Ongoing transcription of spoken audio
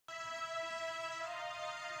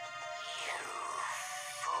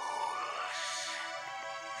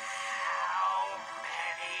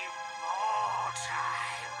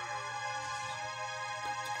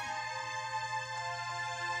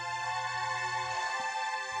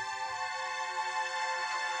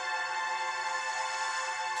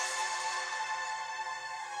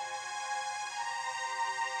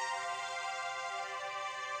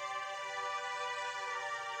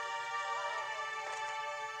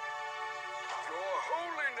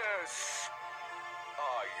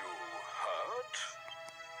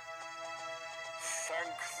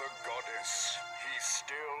the goddess, he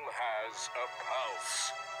still has a pulse.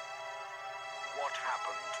 What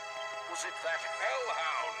happened? Was it that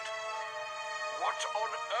hellhound? What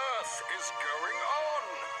on earth is going on?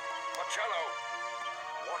 Marcello,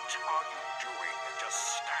 what are you doing just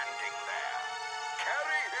standing there?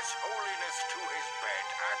 Carry His Holiness to his bed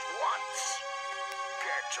at once.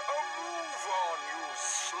 Get a move on, you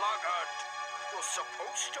sluggard. You're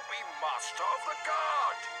supposed to be Master of the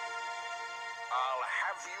Guard. I'll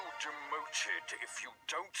have you demoted if you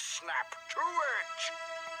don't snap to it.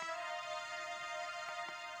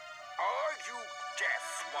 Are you deaf,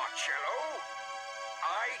 Marcello?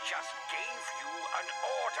 I just gave you an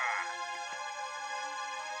order.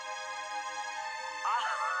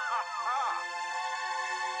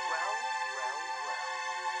 Well.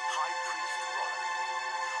 High Priest Rollo,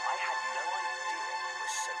 I had no idea you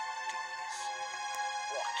were so devious.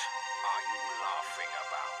 What are you laughing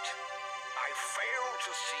about? I fail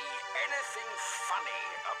to see anything funny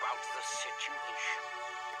about the situation.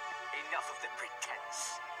 Enough of the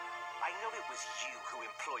pretense. I know it was you who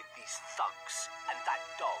employed these thugs and that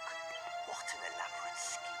dog. What an elaborate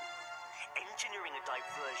scheme. Engineering a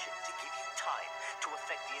diversion to give you time to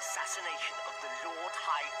effect the assassination of the Lord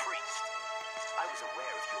High Priest. I was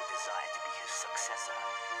aware of your desire to be his successor,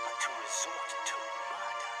 but to resort to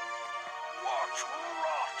murder. What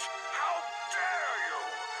rot! How dare you!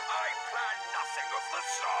 I planned nothing of the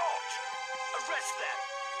sort! Arrest them!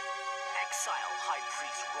 Exile High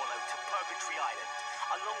Priest Rollo to Purgatory Island,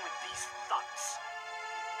 along with these thugs.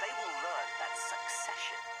 They will learn that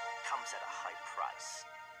succession comes at a high price.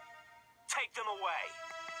 Take them away!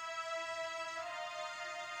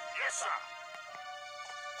 Yes, sir!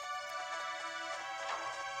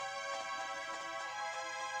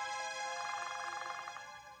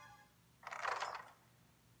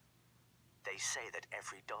 They say that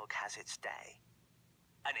every dog has its day.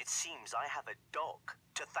 And it seems I have a dog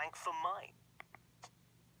to thank for mine.